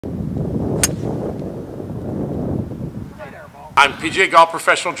I'm PGA Golf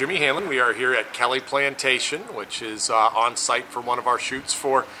Professional Jimmy Hanlin. We are here at Kelly Plantation, which is on site for one of our shoots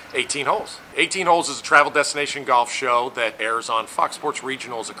for 18 Holes. 18 Holes is a travel destination golf show that airs on Fox Sports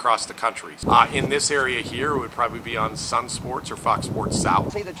regionals across the country. In this area here, it would probably be on Sun Sports or Fox Sports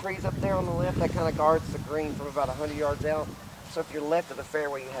South. See the trees up there on the left? That kind of guards the green from about 100 yards out. So if you're left of the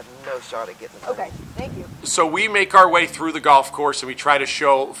fairway, you have no shot at getting it. Okay, thank you. So we make our way through the golf course and we try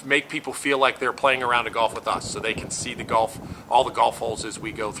to make people feel like they're playing around a golf with us so they can see the golf, all the golf holes as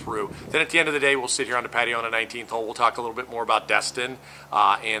we go through. Then at the end of the day, we'll sit here on the patio on the 19th hole. We'll talk a little bit more about Destin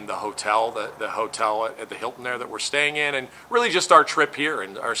and the hotel, the hotel at the Hilton there that we're staying in, and really just our trip here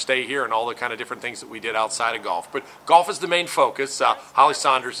and our stay here and all the kind of different things that we did outside of golf. But golf is the main focus. Holly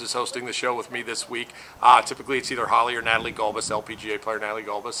Saunders is hosting the show with me this week. Typically it's either Holly or Natalie Golbus, LPGA player Natalie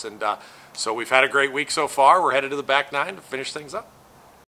Golbus, and so we've had a great week so far. We're headed to the back nine to finish things up.